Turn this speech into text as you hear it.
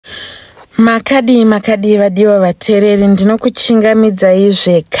Makadi vadiwa vateereri, ndinokuchingamidzai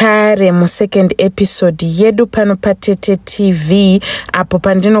zvekare musecond episode yedu pano paTete TV, apo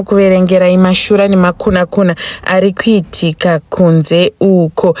pandinokuverengerai mashura nemakuna ari kuitika kunze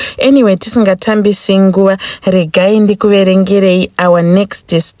uko. Anyway, tisingatambisi nguva, regai ndikuverengerei our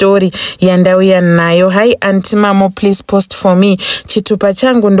next story yandauya nayo. Hi Auntie Mamo, please post for me. Chitupa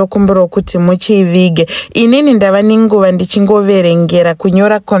changu ndokumbura kuti muchivige. Inini ndava ninguva ndichingoverengera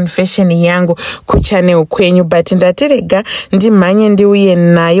kunyora confession yangu kuchannel kwenyu, but ndatirega ndimhanye ndiuye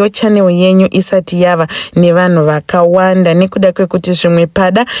nayo channel yenyu isati yava nevanhu vakawanda, nekuda kwekuti zvimwe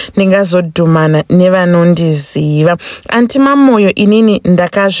pada ndingazodhumana nevanondiziva. Auntie Mamoyo inini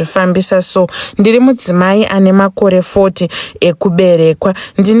ndakazvifambisa, so ndiri mudzimai ane makore 40 ekuberekwa.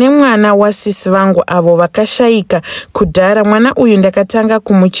 Ndine mwana wasisi vangu avo vakashayika kudhara. Mwana uyu ndakatanga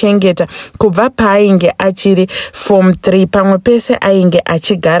kumuchengeta kubva paainge achiri form 3, pamwe pese ainge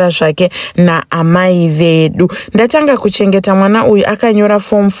achigara zvake naamai vedu. Ndatanga kuchengeta mwana uyu akanyora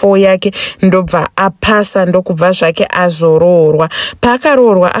form 4 yake, ndobva apasa, ndokubva zvake azoroorwa.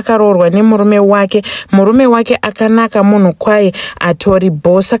 Paakaroorwa akaroorwa nemurume wake. Murume wake akanaka, munhu kwaye atori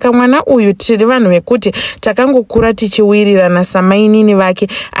boss. Saka mwana uyu tiri vanhu vekuti takangokura tichiwirirana samainini vake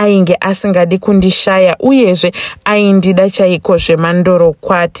ainge asingadi kundishaya, uyezve aindida chaiko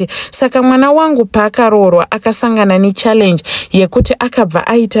zvemandorokwati. Saka mwana wangu paakaroorwa akasangana nechallenge yekuti akabva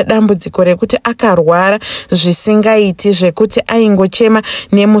aita dambudziko rekuti akarwara zvisingaiti, zvekuti aingochema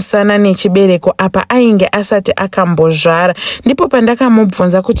nemusana nechibereko apa ainge asati akambozvara. Ndipo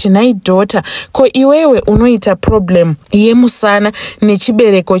pandakamubvunza kuti nhai daughter, ko iwewe unoita problem yemusana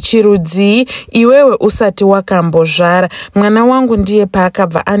nechibereko chirudzii iwewe usati wakambozvara? Mwana wangu ndiye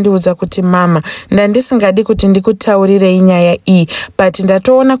paakabva andiudza kuti mama, ndandisingadi kuti ndikutaurirei nyaya iyi, but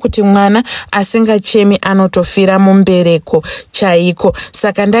ndatoona kuti mwana asingachemi anotofira mumbereko chaiko.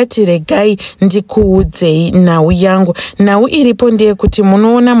 Saka ndati regai ndikuudzei nhau yangu. Nhau iripo ndeye kuti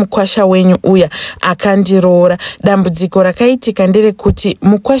munoona mukwasha wenyu uya akandiroora. Dambudziko rakaitika nderekuti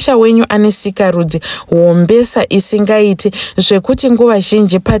mukwasha wenyu ane sikarudzi hombesa isingaiti, zvekuti nguva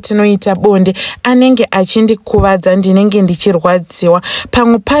zhinji patinoita bonde anenge achindikuvadza, ndinenge ndichirwadziwa.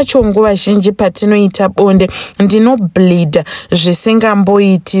 Pamwe pacho nguva zhinji patinoita bonde ndinobleeda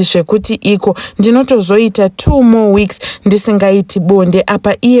zvisingamboiti, zvekuti iko ndinotozoita 2 more weeks ndisingaiti bonde,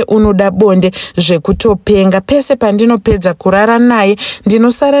 apa iye unoda bonde zvekutopenga. Pese pandinopedza kurara naye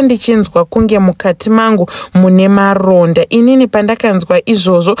ndinosara ndichinzwa kunge mukati mangu mune maronda. Inini pandakanzwa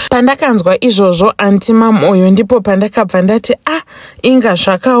izvozvo Auntie Mamoyo, ndipo pandakabva ndati inga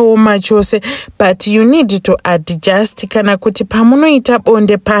zvakaoma chose, but you need to adjust. Kana kuti pamunoita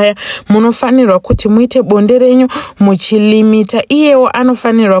bonde paya munofanirwa kuti muite bonde renyu muchilimita. Iyewo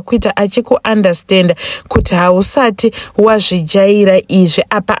anofanirwa kuita achikuunderstanda kuti hausati wazvijaira izvi.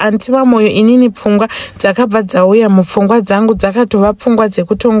 Apa Auntie Mamoyo, inini pfungwa dzakabva dzauya mupfungwa dzangu, dzakatova pfungwa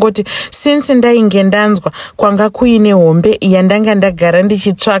dzekutongoti since ndainge ndanzwa kwanga kuine hombe yandanga ndagara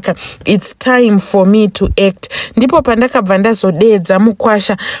ndichitsvaka, it's time for me to act. Ndipo pandakabva ndazodeedza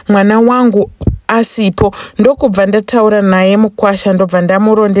mukwasha mwana wangu asipo, ndokubva ndataura naye mukwasha, ndobva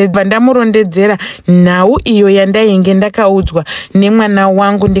ndamurondedzera nhau iyo yandainge ndakaudzwa nemwana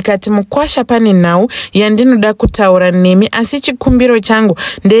wangu. Ndikati mukwasha, pane nhau yandinoda kutaura nemi, asi chikumbiro changu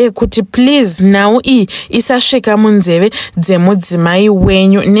ndeyekuti please nhau iyi isasvika munzeve dzemudzimai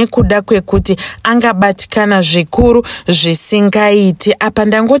wenyu, nekuda kwekuti angabatikana zvikuru zvisingaiti. Apa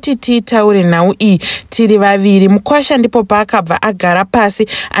ndangoti tiitaure nhau iyi tiri vaviri. Mukwasha ndipo paakabva agara pasi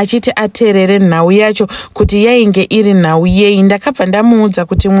achiti ateerere nhau yacho kuti yainge iri nhau yei. Ndakabva ndamuudza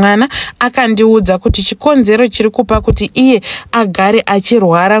kuti mwana akandiudza kuti chikonzero chiri kupa kuti iye agare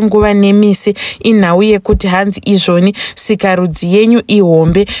achirwara nguva nemisi inhau yekuti hanzi izvoni sikarudzi yenyu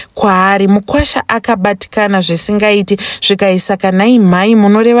ihombe kwaari. Mukwasha akabatikana zvisingaiti zvikaisa, kanai mhai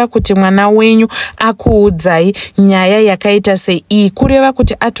munoreva kuti mwana wenyu akuudzai nyaya yakaita sei? Kureva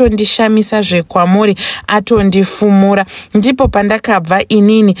kuti atondishamisa zvekwamuri, atondifumura. Ndipo pandakabva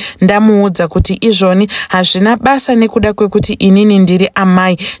inini ndamuudza kuti izvoni hazvina basa, nekuda kwekuti inini ndiri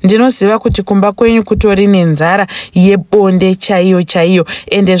amai, ndinoziva kuti kumba kwenyu kutori nenzara yebonde chaiyo,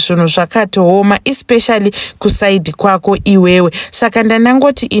 ende zvinhu zvakatooma, especially kusaidi kwako iwewe. Saka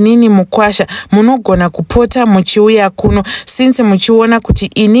ndandangoti inini mukwasha, munogona kupota muchiuya kuno, since muchiona kuti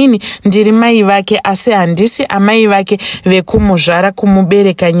inini ndiri mai vake asi handisi amai vake vekumuzvara,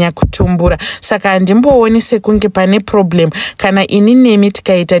 kumubereka nyakutumbura. Saka handimbooni sekunge pane problem kana ini nemi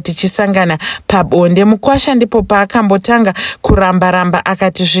tikaita tichisangana pabonde. Mkwasha ndipo paakambotanga kuramba-ramba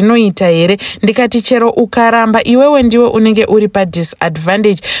akati zvinoita here. Ndikati chero ukaramba iwewe ndiwe unenge uri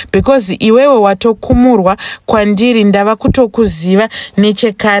padisadvantage because iwewe watokumurwa kwandiri, ndava kutokuziva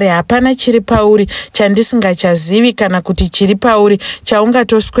nechekare. Hapana chiri pauri chandisingachazivi kana kuti chiri pauri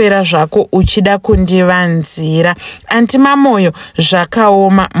chaungatoswera zvako uchida kundivanzira. Antimamoyo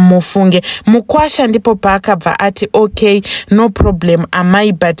zvakaoma mufunge. Mkwasha ndipo paakabva ati okay, no problem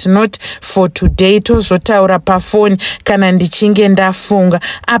amai, but not for today. Tozotaura pafoni kana ndichinge ndafunga.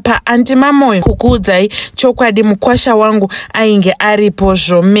 Apa antimamoyo kukuudzai chokwadi, Mkwasha wangu ainge aripo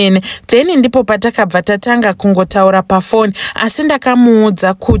zvomene. Then ndipo patakabva tatanga kungotaura pafoni, asi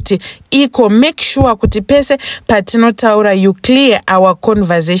ndakamuudza kuti iko make sure kuti pese patinotaura you clear our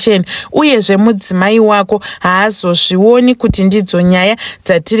conversation, uyezve mudzimai wako haazozvioni kuti ndidzo nyaya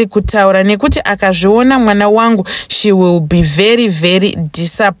dzatiri kutaura, nekuti akazviona mwana wangu she will be very very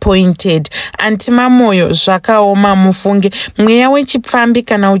disappointed. Antimamoyo zvakaoma mufunge. Mweya wechipfambi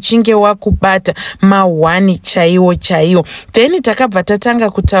kana uchinge wakubata mahwani chaiwo chaiwo. Then takabva tatanga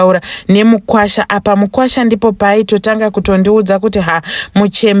kutaura neMkwasha. Apa Mkwasha ndipo paaitotanga kutondiudza kuti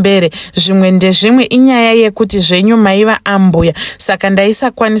muchembere, zvimwe ndezvimwe inyaya yekuti zvenyu maiva ambuya, saka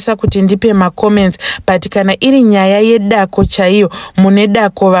ndaisakwanisa kuti ndipe macomments, but kana iri nyaya yedako chaiyo, mune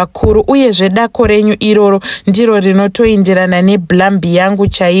dako vakuru, uyezve dako renyu iroro ndiro rinotoindirana neblambi yangu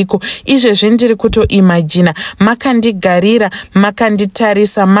chaiko. Izvezvi ndiri kutoimagina makandigarira,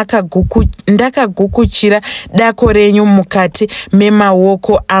 makanditarisa, ndakagukuchira dako renyu mukati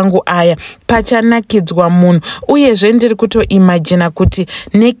memaoko angu aya, pachanakidzwa munhu. Uyezve ndiri kutoimagina kuti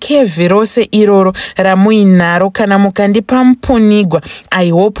nekevhi rose iroro ramuinaro kana mukandipa mupunigwa, I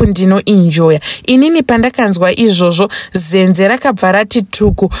hope ndinoenjoya. Inini pandakanzwa izvozvo zenze rakabva rati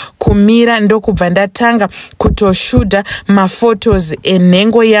tuku kumira, ndokubva ndatanga kutoshudha mafotos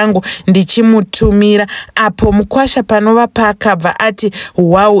enhengo yangu ndichimutumira. Apo Mkwasha panova paakabva ati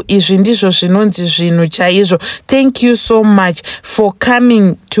wow, izvi ndizvo zvinonzi zvinhu chaizvo, thank you so much for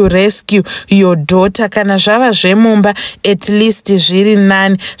coming to rescue your daughter. Kana zvava zvemumba at least zviri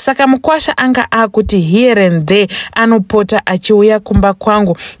nani. Saka Mkwasha anga akuti here and there anopota achiuya kumba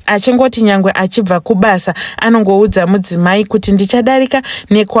kwangu, achingoti nyangwe achibva kubasa anongoudza mudzimai kuti ndichadarika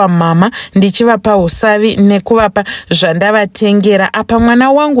nekwamama ndichivapa usavi nekuvapa zvandavatengera. Apa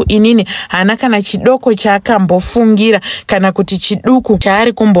mwana wangu inini hana kana chidoko chaakambofungira kana kuti chiduku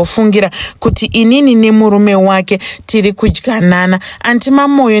chaari kumbofungira kuti inini nemurume wake tiri kudyanana.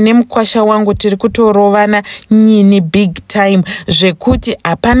 Antimamoyo neMkwasha wangu tiri kutorovana nyini big time, zvekuti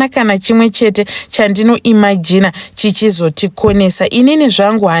hapana kana chimwe chete chandinoimagina chichizotikonesa. Inini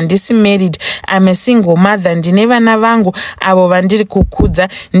zvangu handisi married, I'm a single mother. Ndine vana vangu avo vandiri kukudza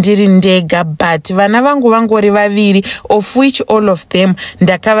ndiri ndega, but vana vangu vangori vaviri, of which all of them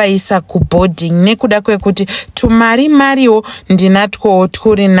ndakavaisa kuboarding nekuda kwekuti tumari mariwo ndinatwowo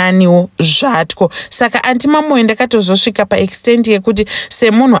turi naniwo zvatwo. Saka antimamoyo ndakatozosvika paextent yekuti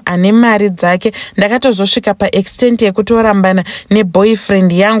semunhu ane mari dzake ndakatozosvika paextent yekutorambana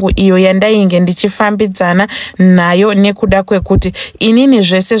neboyfriend yangu iyo yandainge ndichifambidzana nayo, nekuda kwekuti inini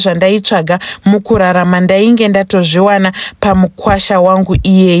zvese zvandaitsvaga mukurarama ndainge ndatozviwana paMkwasha wangu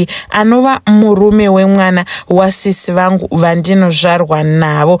iyeye anova murume wemwana wasisi vangu vandinozvarwa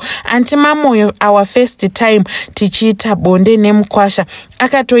navo. Antimamoyo our first time tichiita bonde neMkwasha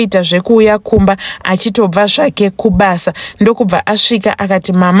akatoita zvekuuya kumba achitobva zvake kubasa, ndokubva asvika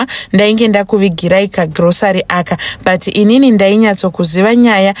akati mama ndainge ndakuvigirai kagrosari aka, but inini ndainyatsokuziva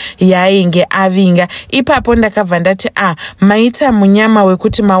nyaya yaainge avinga. Ipapo ndakabva ndati maita munyama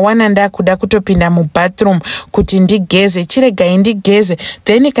wekuti mawana ndakuda kutopinda mubathroom kuti ndigeze, chiregai ndigeze,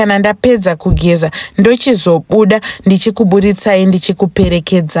 then kana ndapedza kugeza ndochizobuda ndichikuburitsai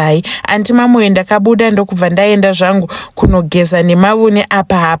ndichikuperekedzai. Antimamoyo ndakabuda ndokubva ndaenda zvangu kunogeza nemavune.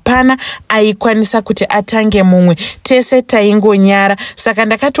 Apa hapana aikwanisa kuti atange mumwe, tese taingonyara. Saka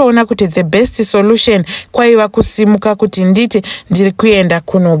ndakatoona kuti the best solution kwaiva kusimuka kuti nditi ndiri kuenda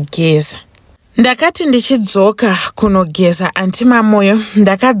kunogeza. Ndakati ndichidzoka kunogeza antimamoyo,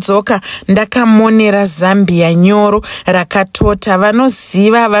 ndakadzoka ndakamonera zambia nyoro rakatota.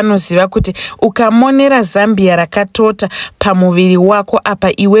 Vanoziva kuti ukamonera zambia rakatota pamuviri wako,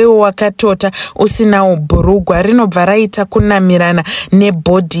 apa iwewe wakatota usinawo bhurugwa, rinobva raita kunamirana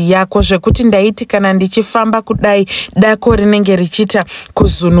nebhodhi yako, zvekuti ndaiti kana ndichifamba kudai dako rinenge richita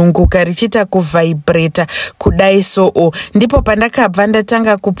kuzununguka, richita kuvibrata kudai. So ndipo pandakabva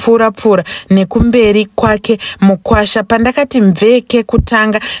ndatanga kupfura nekumberi kwake Mkwasha. Pandakati mveke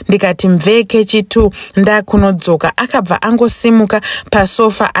kutanga ndikati mveke chitu ndakunodzoka, akabva angosimuka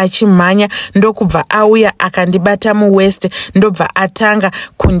pasofa achimhanya, ndokubva auya akandibata muwest, ndobva atanga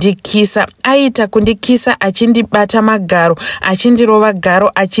kundikisa. Aita kundikisa achindibata magaro, achindirova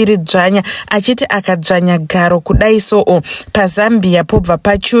garo achiridzvanya, achiti akadzvanya garo kudai so pazambia pobva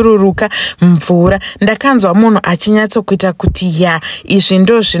pachururuka mvura. Ndakanzwa munhu achinyatsokuita kuti izvi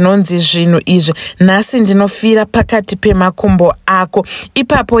ndo zvinonzi zvinhu izvi, nhasi ndinofira pakati pemakumbo ako.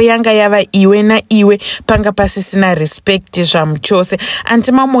 Ipapo yanga yava iwe naiwe, panga pasisina respect zvamuchose.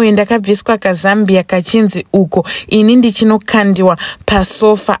 Antimamoyo ndakabviswa kazambia kachinzi uko ini ndichinokandiwa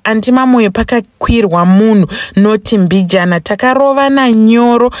pasofa. Antimamoyo pakakwirwa munhu noti mbijana, takarovana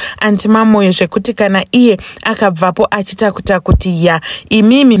nyoro antimamoyo zvekuti kana iye akabvapo achitakuta kuti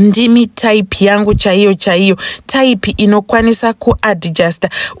imimi ndimi type yangu chaiyo chaiyo, type inokwanisa kuadjusta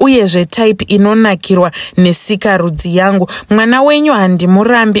uyezve type inonakirwa nesikarudzi yangu. Mwana wenyu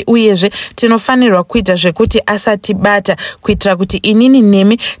handimurambi, uyezve tinofanirwa kuita zvekuti asatibata kuitira kuti inini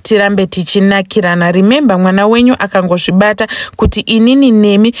nemi tirambe tichinakirana. Remember, mwana wenyu akangozvibata kuti inini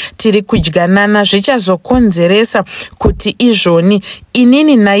nemi tiri kudyanana, zvichazokonzeresa kuti izvoni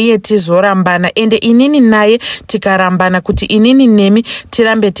inini naye tizorambana, ende inini naye tikarambana kuti inini nemi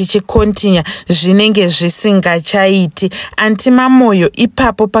tirambe tichikontinya zvinenge zvisingachaiti. Antimamoyo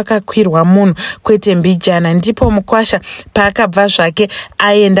ipapo pakakwirwa munhu kwete mbijana. Ndipo Mkwasha paakabva zvake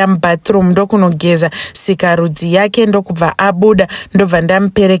aenda mubathroom ndokunogeza sikarudzi yake, ndokubva abuda, ndobva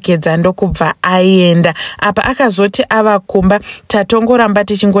ndamuperekedza, ndokubva aenda. Apa akazoti ava kumba tatongoramba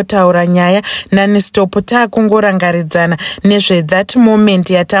tichingotaura nyaya nanistopo, taakungorangaridzana nezve that moment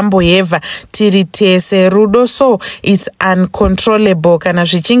yatambohevha tiri tese. Rudo so it's uncontrollable, kana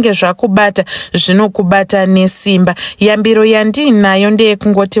zvichinge zvakubata zvinokubata nesimba. Yambiro yandinayo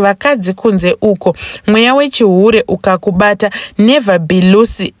ndeyekungoti vakadzi kunze uko, mweya wechihure ukakubata, never be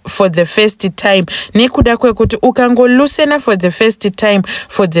loose for the first time, nekuda kwekuti ukangoluusena for the first time,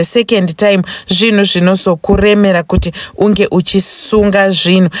 for the second time zvinhu zvinozokuremera kuti unge uchisunga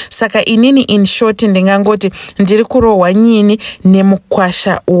zvinhu. Saka inini in short ndingangoti ndiri kurohwa nyini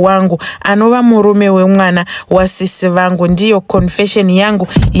nemukwasha wangu anova murume wemwana wasisi vangu. Ndiyo confession yangu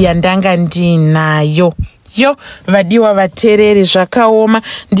yandanga ndinayo. Vadiwa vatereri, zvakaoma.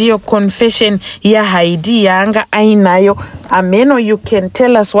 Ndiyo confession yaHaidi yaanga ainayo. Ameno, you can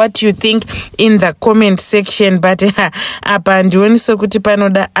tell us what you think in the comment section, but apa ndioni sokuti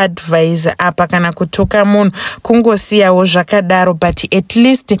panoda advice apa kana kutoka munhu kungosiyawo zvakadaro, but at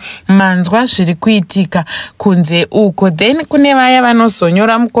least manzwa zviri kuitika kunze uko. Then kune vaya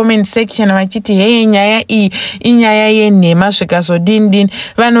vanozonyora mucomment section vachiti hei nyaya iyi inyaya yenhema zvikazodini.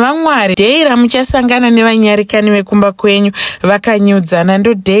 Vanhu vaMwari, dhei ramuchasangana nevanyarikani vekumba kwenyu vakanyudzana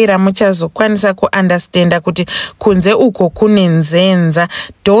ndo dhei ramuchazokwanisa kuundastenda kuti kunze uko kune nzenza.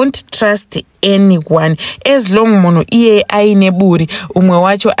 Don't trust anyone as long munhu iye aine buri umwe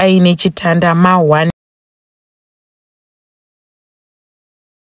wacho aine chitanda mahwani.